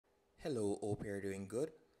Hello, hope you're doing good.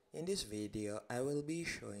 In this video, I will be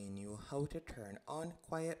showing you how to turn on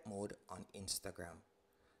quiet mode on Instagram.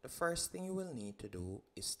 The first thing you will need to do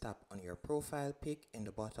is tap on your profile pic in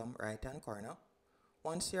the bottom right hand corner.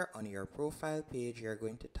 Once you're on your profile page, you're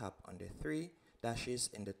going to tap on the three dashes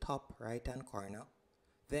in the top right hand corner.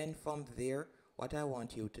 Then from there, what I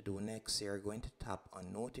want you to do next, you're going to tap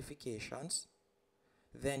on notifications.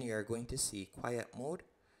 Then you're going to see quiet mode.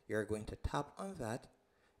 You're going to tap on that.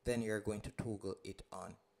 Then you're going to toggle it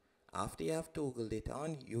on. After you have toggled it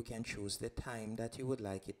on, you can choose the time that you would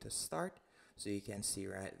like it to start. So you can see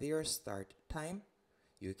right there, start time.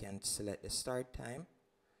 You can select the start time.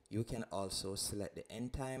 You can also select the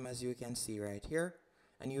end time, as you can see right here.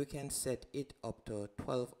 And you can set it up to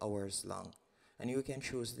 12 hours long. And you can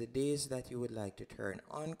choose the days that you would like to turn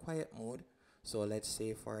on quiet mode. So let's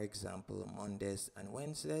say, for example, Mondays and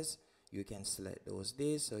Wednesdays. You can select those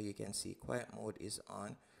days, so you can see quiet mode is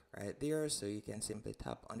on right there. So you can simply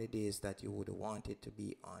tap on the days that you would want it to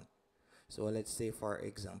be on. So let's say, for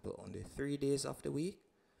example, on the 3 days of the week,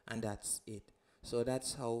 and that's it. So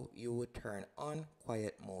that's how you would turn on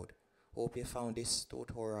quiet mode. Hope you found this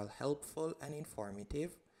tutorial helpful and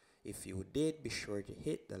informative. If you did, be sure to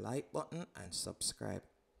hit the like button and subscribe.